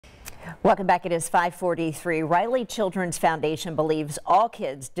Welcome back. It is 5:43. Riley Children's Foundation believes all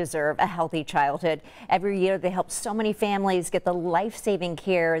kids deserve a healthy childhood. Every year they help so many families get the life-saving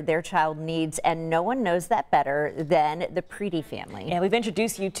care their child needs, and no one knows that better than the Preddie family. Yeah, we've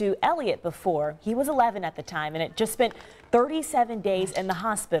introduced you to Elliot before. He was 11 at the time and it just spent 37 days in the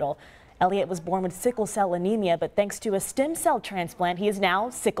hospital. Elliot was born with sickle-cell anemia, but thanks to a stem cell transplant, he is now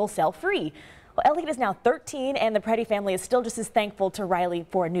sickle-cell free. Well, Elliot is now 13, and the Preddie family is still just as thankful to Riley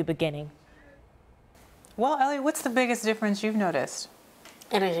for a new beginning. Well, Elliot, what's the biggest difference you've noticed?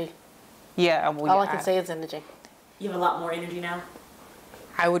 Energy. Yeah, well, all I can say is energy. You have a lot more energy now?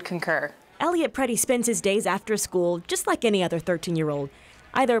 I would concur. Elliot Preddie spends his days after school just like any other 13-year-old,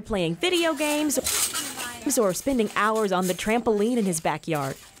 either playing video games or spending hours on the trampoline in his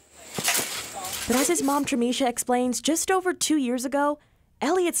backyard. But as his mom, Tramisha, explains, just over 2 years ago,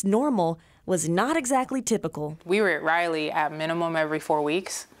 Elliot's normal was not exactly typical. We were at Riley at minimum every 4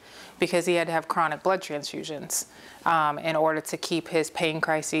 weeks because he had to have chronic blood transfusions in order to keep his pain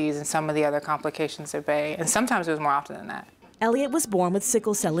crises and some of the other complications at bay. And sometimes it was more often than that. Elliot was born with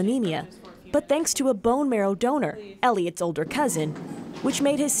sickle cell anemia, but thanks to a bone marrow donor, Elliot's older cousin, which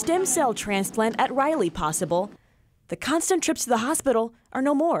made his stem cell transplant at Riley possible, the constant trips to the hospital are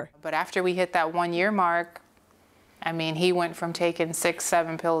no more. But after we hit that 1 year mark, I mean, he went from taking 6,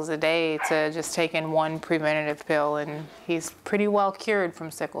 7 pills a day to just taking one preventative pill, and he's pretty well cured from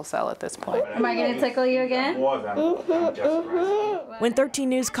sickle cell at this point. Am I going to tickle you again? When 13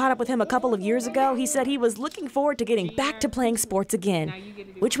 News caught up with him a couple of years ago, he said he was looking forward to getting back to playing sports again,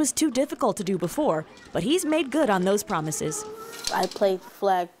 which was too difficult to do before, but he's made good on those promises. I played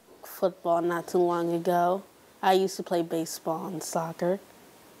flag football not too long ago. I used to play baseball and soccer.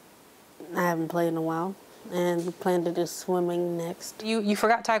 I haven't played in a while. And we plan to do swimming next. You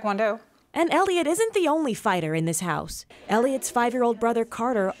forgot Taekwondo. And Elliot isn't the only fighter in this house. Elliot's 5-year-old brother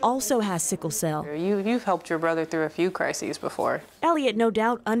Carter also has sickle cell. You've helped your brother through a few crises before. Elliot no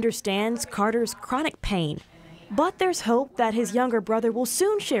doubt understands Carter's chronic pain. But there's hope that his younger brother will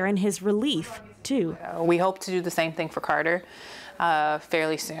soon share in his relief, too. We hope to do the same thing for Carter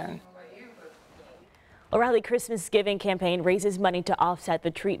fairly soon. O'Reilly Christmas Giving campaign raises money to offset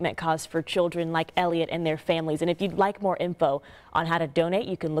the treatment costs for children like Elliot and their families. And if you'd like more info on how to donate,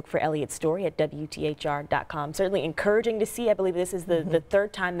 you can look for Elliot's story at WTHR.com. Certainly encouraging to see. I believe this is the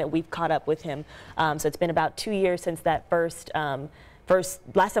third time that we've caught up with him. So it's been about 2 years since that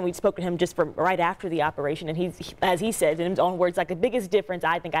last time we spoke to him just from right after the operation, and as he said in his own words, like, the biggest difference,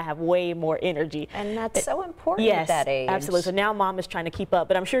 I think I have way more energy. And that's so important yes, at that age. Absolutely. So now mom is trying to keep up,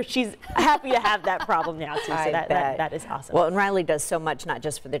 but I'm sure she's happy to have that problem now too. So that is awesome. Well, and Riley does so much, not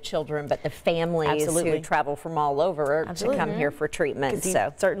just for the children, but the families who travel from all over to come here for treatment. He's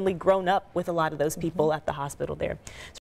certainly grown up with a lot of those people at the hospital there.